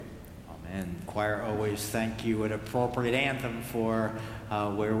choir always thank you, an appropriate anthem for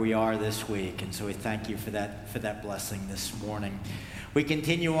where we are this week. And so we thank you for that blessing this morning. We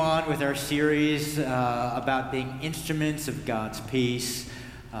continue on with our series about being instruments of God's peace.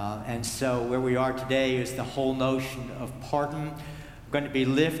 And so where we are today is the whole notion of pardon. We're going to be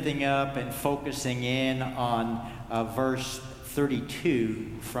lifting up and focusing in on verse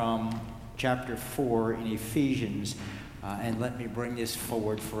 32 from chapter 4 in Ephesians. And let me bring this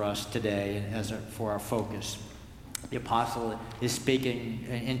forward for us today for our focus. The apostle is speaking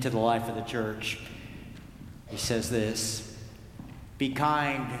into the life of the church. He says this: "Be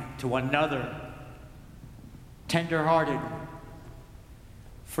kind to one another, tender-hearted,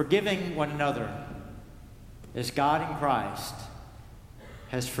 forgiving one another, as God in Christ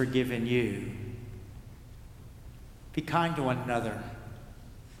has forgiven you." Be kind to one another,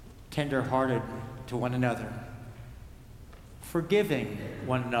 tender-hearted to one another, forgiving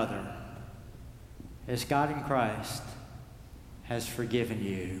one another, as God in Christ has forgiven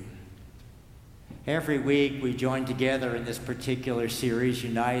you. Every week we join together in this particular series,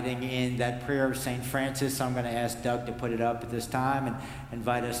 uniting in that prayer of St. Francis. I'm going to ask Doug to put it up at this time and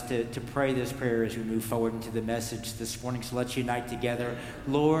invite us to pray this prayer as we move forward into the message this morning. So let's unite together.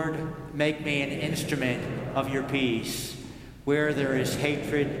 Lord, make me an instrument of your peace. Where there is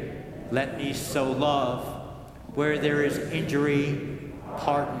hatred, let me sow love. Where there is injury,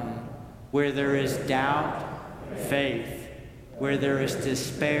 pardon. Where there is doubt, faith. Where there is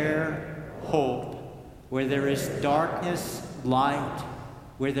despair, hope. Where there is darkness, light.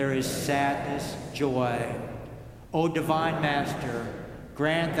 Where there is sadness, joy. O divine Master,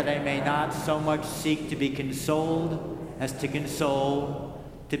 grant that I may not so much seek to be consoled as to console,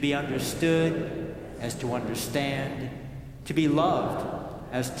 to be understood as to understand, to be loved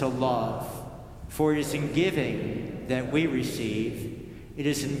as to love. For it is in giving that we receive, it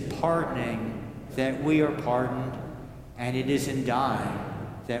is in pardoning that we are pardoned, and it is in dying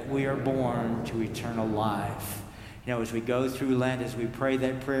that we are born to eternal life. You know, as we go through Lent, as we pray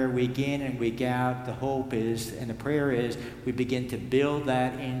that prayer week in and week out, the hope is, and the prayer is, we begin to build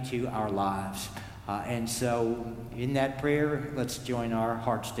that into our lives. And so in that prayer, let's join our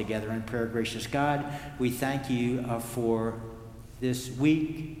hearts together in prayer. Gracious God, we thank you for this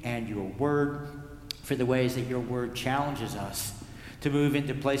week and your word, for the ways that your word challenges us to move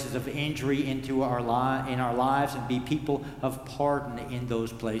into places of injury in our lives and be people of pardon in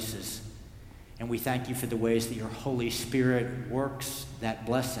those places. And we thank you for the ways that your Holy Spirit works that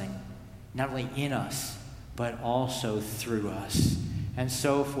blessing, not only in us, but also through us. And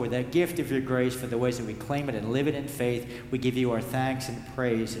so for that gift of your grace, for the ways that we claim it and live it in faith, we give you our thanks and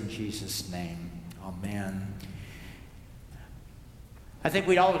praise in Jesus' name. Amen. I think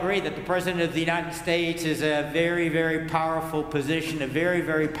we'd all agree that the President of the United States is a very, very powerful position, a very,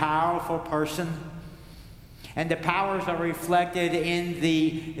 very powerful person. And the powers are reflected in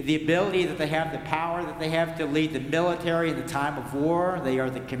the ability that they have, the power that they have to lead the military in the time of war. They are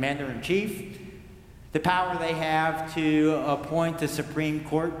the commander-in-chief. The power they have to appoint the Supreme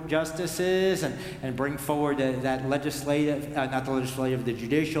Court justices and bring forward that the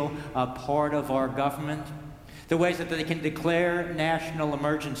judicial part of our government. The ways that they can declare national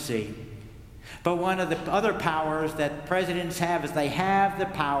emergency. But one of the other powers that presidents have is they have the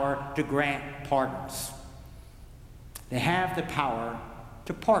power to grant pardons. They have the power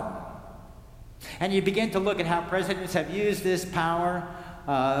to pardon. And you begin to look at how presidents have used this power.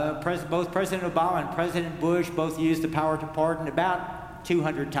 Both President Obama and President Bush both used the power to pardon about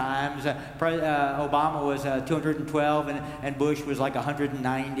 200 times. Obama was 212 and Bush was like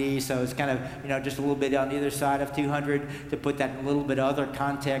 190, so it's kind of, just a little bit on either side of 200. To put that in a little bit other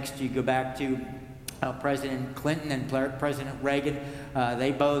context, you go back to President Clinton and President Reagan.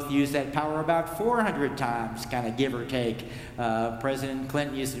 They both used that power about 400 times, kind of give or take. President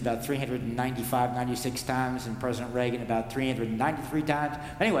Clinton used it about 395, 96 times, and President Reagan about 393 times.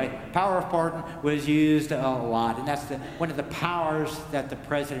 Anyway, power of pardon was used a lot, and that's one of the powers that the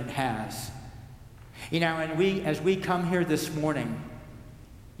president has. And as we come here this morning,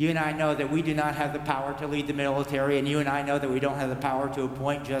 you and I know that we do not have the power to lead the military, and you and I know that we don't have the power to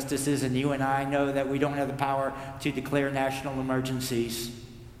appoint justices, and you and I know that we don't have the power to declare national emergencies.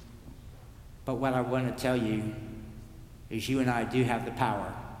 But what I want to tell you is you and I do have the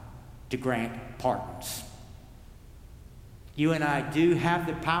power to grant pardons. You and I do have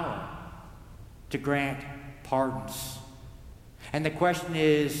the power to grant pardons. And the question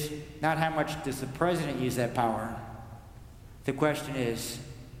is not how much does the president use that power. The question is,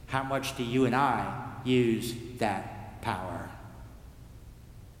 how much do you and I use that power?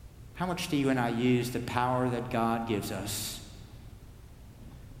 How much do you and I use the power that God gives us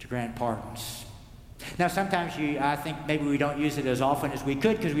to grant pardons? Now, sometimes I think maybe we don't use it as often as we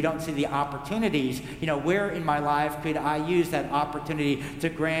could because we don't see the opportunities. Where in my life could I use that opportunity to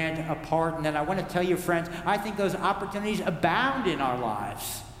grant a pardon? And I want to tell you, friends, I think those opportunities abound in our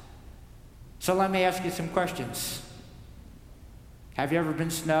lives. So let me ask you some questions. Have you ever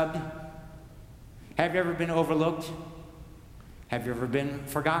been snubbed? Have you ever been overlooked? Have you ever been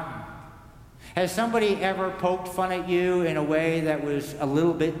forgotten? Has somebody ever poked fun at you in a way that was a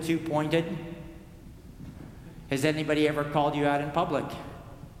little bit too pointed? Has anybody ever called you out in public?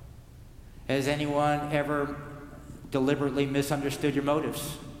 Has anyone ever deliberately misunderstood your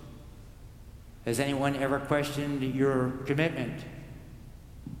motives? Has anyone ever questioned your commitment?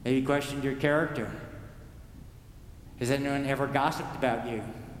 Maybe questioned your character? Has anyone ever gossiped about you?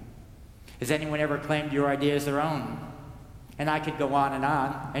 Has anyone ever claimed your idea as their own? And I could go on,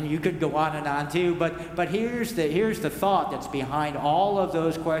 and you could go on too. But here's the thought that's behind all of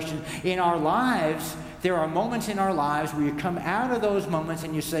those questions. In our lives, there are moments in our lives where you come out of those moments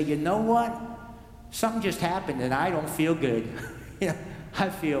and you say, you know what? Something just happened and I don't feel good. I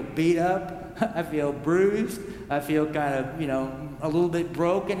feel beat up. I feel bruised. I feel kind of, a little bit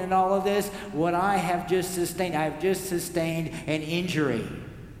broken in all of this. What I have just sustained an injury.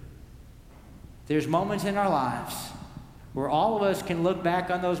 There's moments in our lives where all of us can look back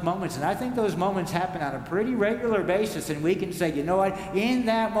on those moments. And I think those moments happen on a pretty regular basis. And we can say, you know what? In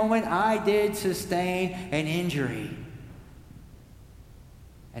that moment, I did sustain an injury.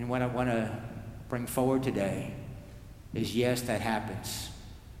 And what I want to bring forward today is, yes, that happens.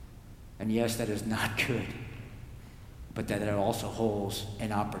 And yes, that is not good. But that it also holds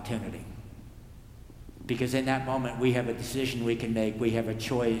an opportunity. Because in that moment, we have a decision we can make. We have a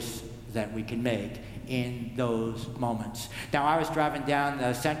choice that we can make in those moments. Now, I was driving down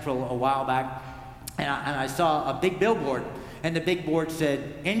the Central a while back, and I saw a big billboard, and the big board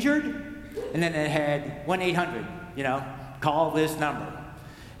said, injured? And then it had 1-800, call this number.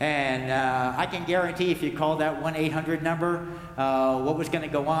 And I can guarantee if you called that 1-800 number, what was going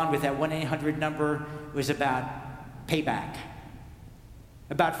to go on with that 1-800 number was about payback,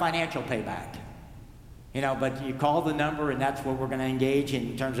 about financial payback. But you call the number, and that's what we're going to engage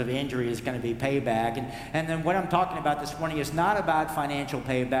in terms of injury is going to be payback. And then what I'm talking about this morning is not about financial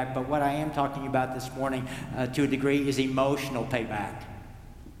payback, but what I am talking about this morning to a degree is emotional payback.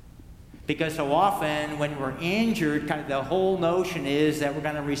 Because so often when we're injured, kind of the whole notion is that we're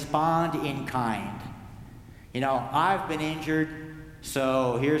going to respond in kind. I've been injured,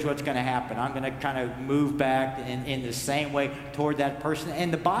 so here's what's going to happen. I'm going to kind of move back in the same way toward that person.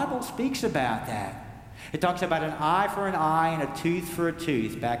 And the Bible speaks about that. It talks about an eye for an eye and a tooth for a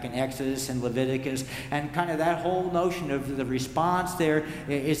tooth back in Exodus and Leviticus. And kind of that whole notion of the response there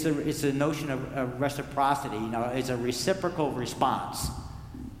is a notion of reciprocity. It's a reciprocal response.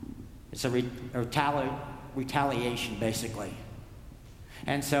 It's a retaliation, basically.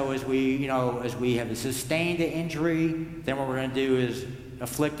 And so as we have sustained an injury, then what we're going to do is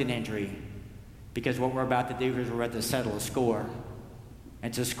afflict an injury. Because what we're about to do is we're about to settle a score.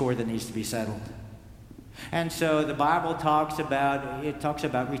 It's a score that needs to be settled. And so the Bible talks about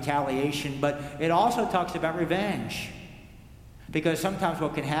retaliation, but it also talks about revenge. Because sometimes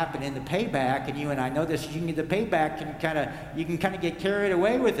what can happen in the payback, and you and I know this, the payback you can kind of get carried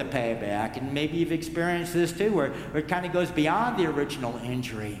away with the payback, and maybe you've experienced this too, where it kind of goes beyond the original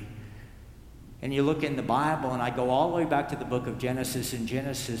injury. And you look in the Bible, and I go all the way back to the book of Genesis, in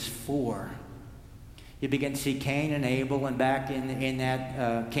Genesis 4. You begin to see Cain and Abel, and back in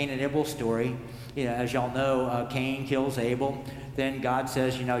that Cain and Abel story, as y'all know, Cain kills Abel. Then God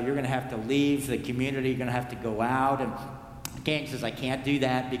says, you're going to have to leave the community. You're going to have to go out. And Cain says, I can't do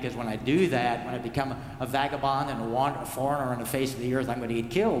that because when I do that, when I become a vagabond and a foreigner on the face of the earth, I'm going to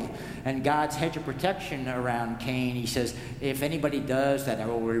get killed. And God's hedge of protection around Cain, he says, if anybody does that, I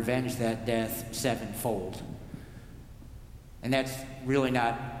will revenge that death sevenfold. And that's really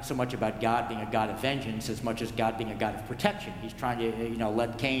not so much about God being a God of vengeance as much as God being a God of protection. He's trying to,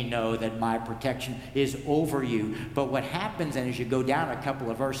 let Cain know that my protection is over you. But what happens then is you go down a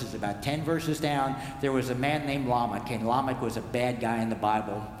couple of verses, about 10 verses down, there was a man named Lamech, and Lamech was a bad guy in the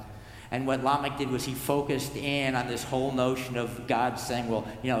Bible. And what Lamech did was he focused in on this whole notion of God saying,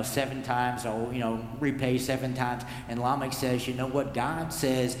 7 times, I'll, repay 7 times. And Lamech says, you know what? God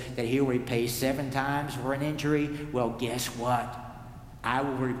says that he'll repay 7 times for an injury. Well, guess what? I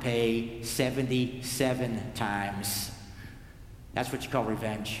will repay 77 times. That's what you call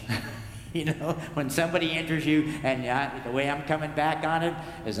revenge. When somebody injures you, and the way I'm coming back on it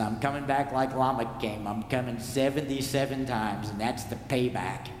is I'm coming back like Lamech came. I'm coming 77 times, and that's the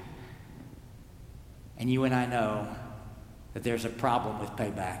payback. And you and I know that there's a problem with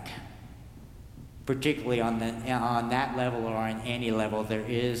payback. particularly on that level or on any level, there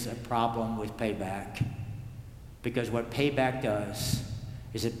is a problem with payback. Because what payback does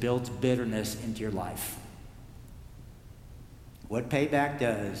is it builds bitterness into your life. What payback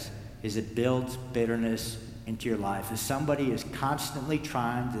does is it builds bitterness into your life. If somebody is constantly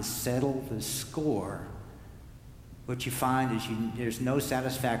trying to settle the score, what you find is there's no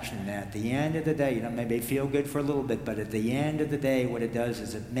satisfaction in that. At the end of the day, maybe feel good for a little bit, but at the end of the day, what it does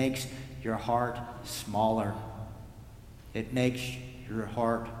is it makes your heart smaller. It makes your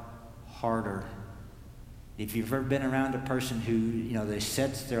heart harder. If you've ever been around a person who, they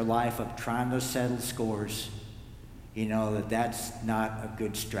sets their life up trying to settle scores, that's not a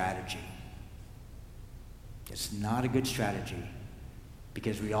good strategy. It's not a good strategy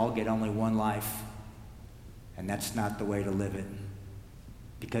because we all get only one life, and that's not the way to live it,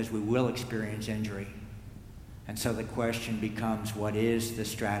 because we will experience injury. And so the question becomes, what is the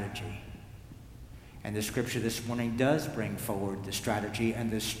strategy? And the scripture this morning does bring forward the strategy,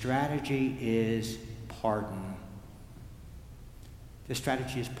 and the strategy is pardon. The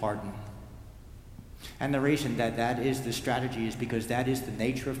strategy is pardon. And the reason that is the strategy is because that is the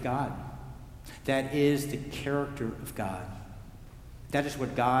nature of God. That is the character of God. That is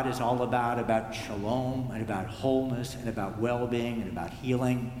what God is all about shalom and about wholeness and about well-being and about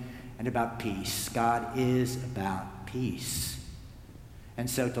healing and about peace. God is about peace. And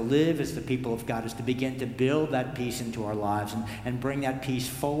so to live as the people of God is to begin to build that peace into our lives and bring that peace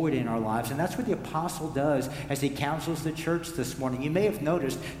forward in our lives. And that's what the apostle does as he counsels the church this morning. You may have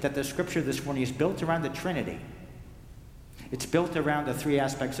noticed that the scripture this morning is built around the Trinity. It's built around the three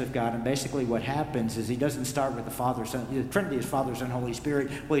aspects of God, and basically what happens is he doesn't start with the Father, Son. The Trinity is Father, Son, Holy Spirit.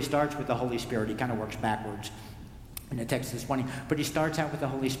 Well, he starts with the Holy Spirit. He kind of works backwards in the text this morning. But he starts out with the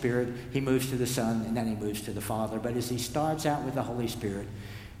Holy Spirit, he moves to the Son, and then he moves to the Father. But as he starts out with the Holy Spirit,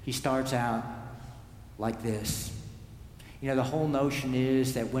 he starts out like this. The whole notion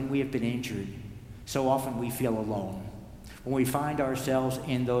is that when we have been injured, so often we feel alone. When we find ourselves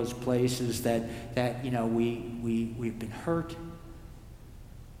in those places that we've been hurt,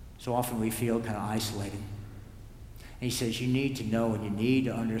 so often we feel kind of isolated. And he says you need to know and you need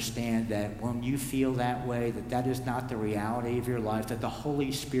to understand that when you feel that way, that is not the reality of your life, that the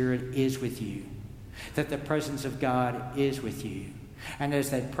Holy Spirit is with you, that the presence of God is with you. And as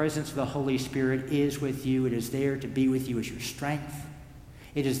that presence of the Holy Spirit is with you, it is there to be with you as your strength.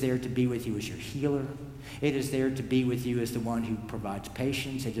 It is there to be with you as your healer. It is there to be with you as the one who provides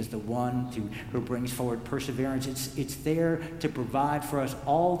patience. It is the one who brings forward perseverance. It's there to provide for us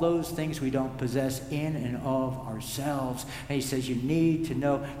all those things we don't possess in and of ourselves. And he says you need to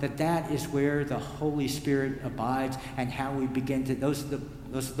know that is where the Holy Spirit abides, and how we begin to, those are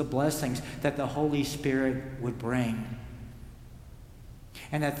the blessings that the Holy Spirit would bring.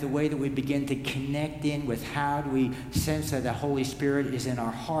 And that's the way that we begin to connect in with how do we sense that the Holy Spirit is in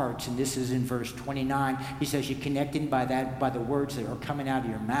our hearts. And this is in verse 29. He says you connect in by the words that are coming out of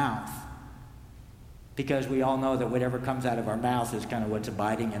your mouth. Because we all know that whatever comes out of our mouth is kind of what's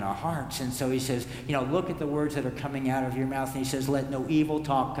abiding in our hearts. And so he says, look at the words that are coming out of your mouth. And he says, let no evil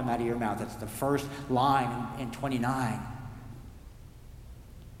talk come out of your mouth. That's the first line in 29.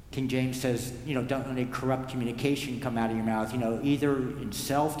 King James says, don't let any corrupt communication come out of your mouth, either in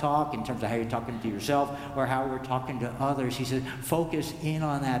self-talk, in terms of how you're talking to yourself, or how we're talking to others. He says, focus in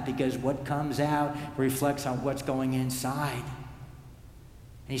on that, because what comes out reflects on what's going inside.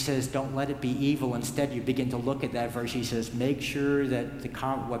 And he says, don't let it be evil. Instead, you begin to look at that verse. He says, make sure that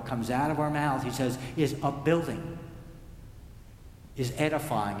what comes out of our mouth, he says, is upbuilding, is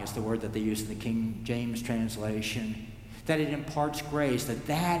edifying, is the word that they use in the King James translation. That it imparts grace,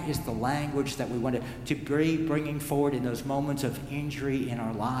 that is the language that we want to be bringing forward in those moments of injury in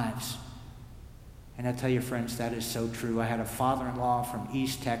our lives. And I tell you, friends, that is so true. I had a father-in-law from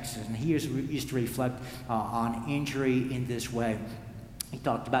East Texas, and he used to reflect on injury in this way. He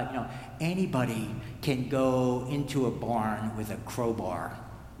talked about, anybody can go into a barn with a crowbar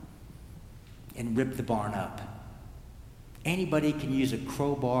and rip the barn up. Anybody can use a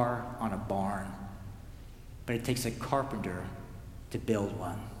crowbar on a barn. But it takes a carpenter to build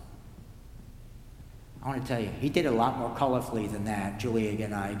one. I want to tell you, he did it a lot more colorfully than that. Julia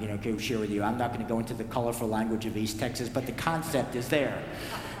and I, can share with you. I'm not going to go into the colorful language of East Texas, but the concept is there.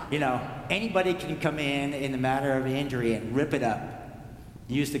 Anybody can come in the matter of injury and rip it up,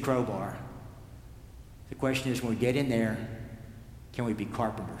 use the crowbar. The question is, when we get in there, can we be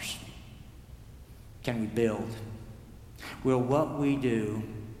carpenters? Can we build? Will what we do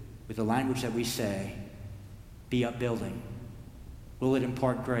with the language that we say be upbuilding? Will it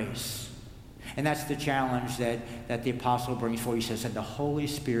impart grace? And that's the challenge that the apostle brings forward. He says that the Holy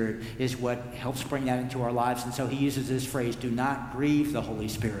Spirit is what helps bring that into our lives. And so he uses this phrase, do not grieve the Holy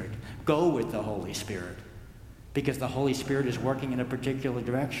Spirit. Go with the Holy Spirit. Because the Holy Spirit is working in a particular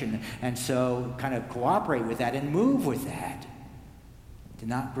direction. And so kind of cooperate with that and move with that. Do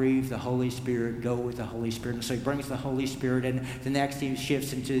not grieve the Holy Spirit. Go with the Holy Spirit. And so he brings the Holy Spirit, and the next he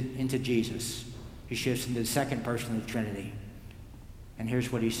shifts into Jesus. He shifts into the second person of the Trinity. And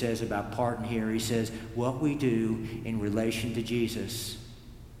here's what he says about pardon here. He says, what we do in relation to Jesus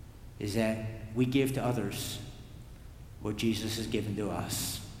is that we give to others what Jesus has given to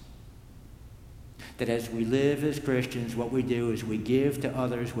us. That as we live as Christians, what we do is we give to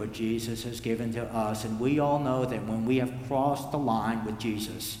others what Jesus has given to us. And we all know that when we have crossed the line with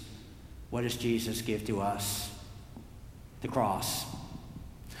Jesus, what does Jesus give to us? The cross.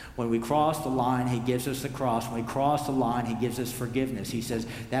 When we cross the line, he gives us the cross. When we cross the line, he gives us forgiveness. He says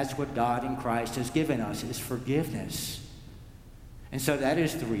that's what God in Christ has given us, is forgiveness. And so that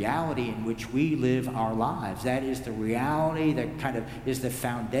is the reality in which we live our lives. That is the reality that kind of is the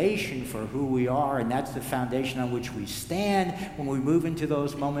foundation for who we are, and that's the foundation on which we stand when we move into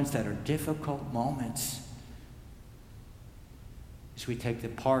those moments that are difficult moments. As we take the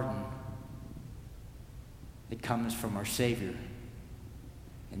pardon that comes from our Savior.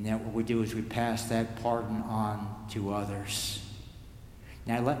 And then what we do is we pass that pardon on to others.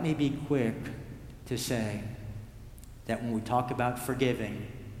 Now let me be quick to say that when we talk about forgiving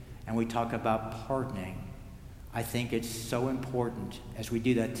and we talk about pardoning, I think it's so important as we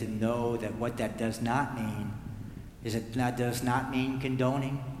do that to know that what that does not mean is it does not mean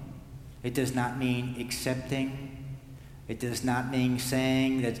condoning. It does not mean accepting. It does not mean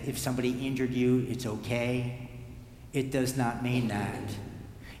saying that if somebody injured you, it's okay. It does not mean that.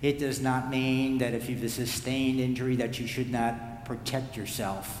 It does not mean that if you've a sustained injury that you should not protect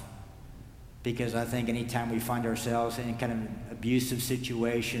yourself. Because I think anytime we find ourselves in kind of abusive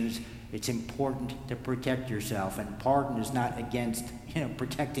situations, it's important to protect yourself. And pardon is not against,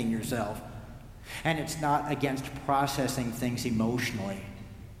 protecting yourself. And it's not against processing things emotionally.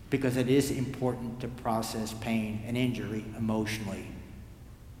 Because it is important to process pain and injury emotionally.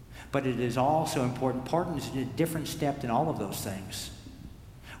 But it is also important. Pardon is a different step than all of those things.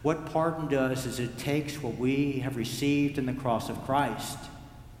 What pardon does is it takes what we have received in the cross of Christ,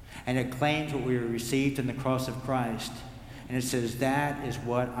 and it claims what we have received in the cross of Christ, and it says that is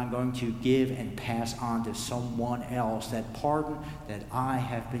what I'm going to give and pass on to someone else. That pardon that I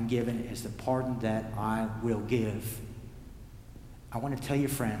have been given is the pardon that I will give. I want to tell you,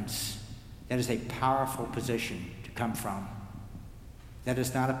 friends, that is a powerful position to come from. That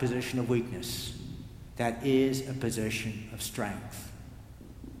is not a position of weakness. That is a position of strength.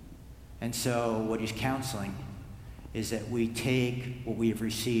 And so what he's counseling is that we take what we have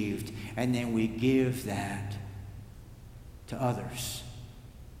received and then we give that to others,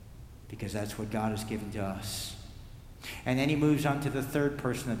 because that's what God has given to us. And then he moves on to the third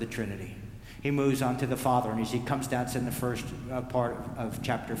person of the Trinity. He moves on to the Father, and as he comes down in the first part of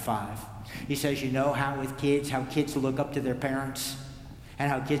chapter 5, he says, how with kids, how kids look up to their parents, and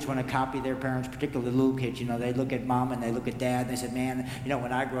how kids want to copy their parents, particularly little kids. They look at mom and they look at dad, and they say, man,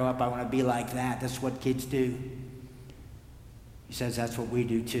 when I grow up, I want to be like that. That's what kids do. He says that's what we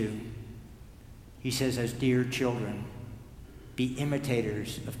do too. He says, as dear children, be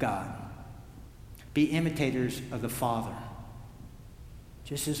imitators of God. Be imitators of the Father.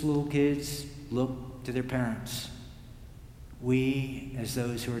 Just as little kids look to their parents, we, as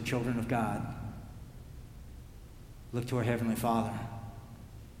those who are children of God, look to our Heavenly Father.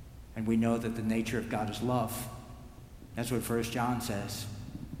 And we know that the nature of God is love. That's what 1 John says,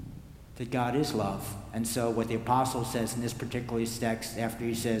 that God is love. And so what the apostle says in this particular text, after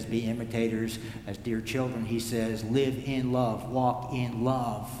he says, be imitators as dear children, he says, live in love, walk in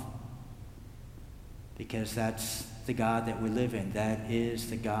love. Because that's the God that we live in. That is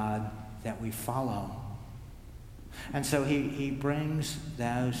the God that we follow. And so he brings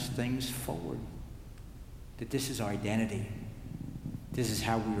those things forward. That this is our identity. This is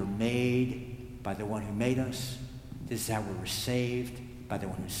how we were made by the one who made us. This is how we were saved by the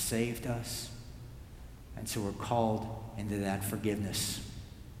one who saved us. And so we're called into that forgiveness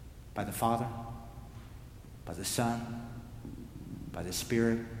by the Father, by the Son, by the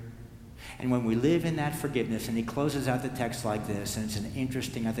Spirit. And when we live in that forgiveness, and he closes out the text like this, and it's an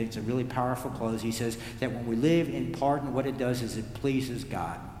interesting, I think it's a really powerful close. He says that when we live in pardon, what it does is it pleases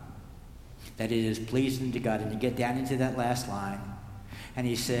God. That it is pleasing to God. And you get down into that last line, and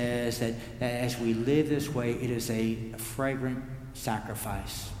he says that as we live this way, it is a fragrant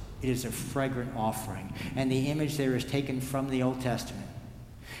sacrifice. It is a fragrant offering. And the image there is taken from the Old Testament.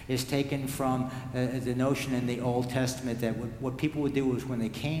 is taken from the notion in the Old Testament that what people would do was when they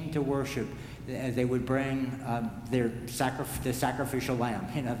came to worship, they would bring the sacrificial lamb.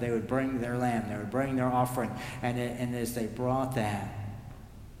 They would bring their lamb, they would bring their offering, and as they brought that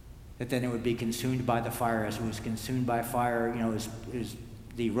then it would be consumed by the fire. As it was consumed by fire, is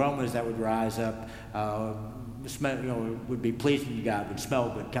the aromas that would rise up, would be pleasing to God, would smell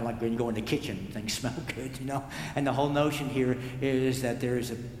good, kind of like when you go in the kitchen, things smell good, And the whole notion here is that there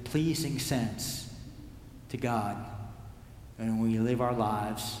is a pleasing sense to God when we live our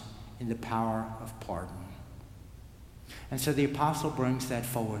lives in the power of pardon. And so the apostle brings that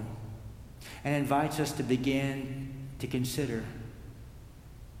forward and invites us to begin to consider,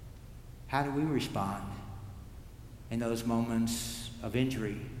 how do we respond in those moments of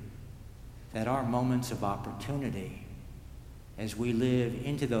injury that are moments of opportunity as we live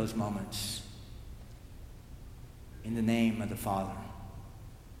into those moments in the name of the Father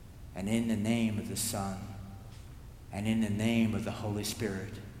and in the name of the Son and in the name of the Holy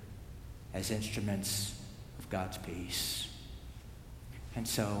Spirit as instruments of God's peace. And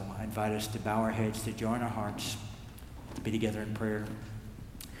so I invite us to bow our heads, to join our hearts, to be together in prayer.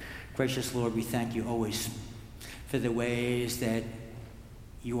 Gracious Lord, we thank you always for the ways that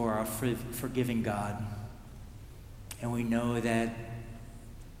you are a forgiving God. And we know that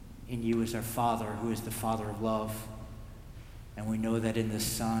in you is our Father, who is the Father of love. And we know that in the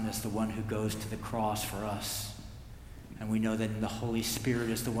Son is the one who goes to the cross for us. And we know that in the Holy Spirit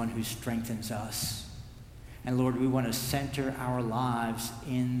is the one who strengthens us. And Lord, we want to center our lives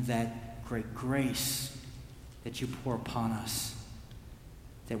in that great grace that you pour upon us.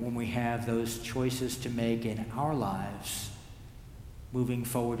 That when we have those choices to make in our lives, moving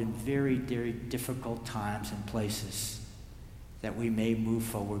forward in very, very difficult times and places, that we may move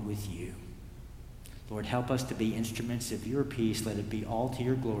forward with you. Lord, help us to be instruments of your peace. Let it be all to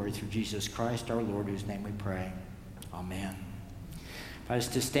your glory through Jesus Christ our Lord, whose name we pray. Amen. For us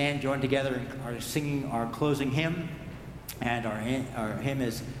to stand, join together in singing our closing hymn. And our hymn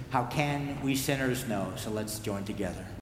is, How Can We Sinners Know? So let's join together.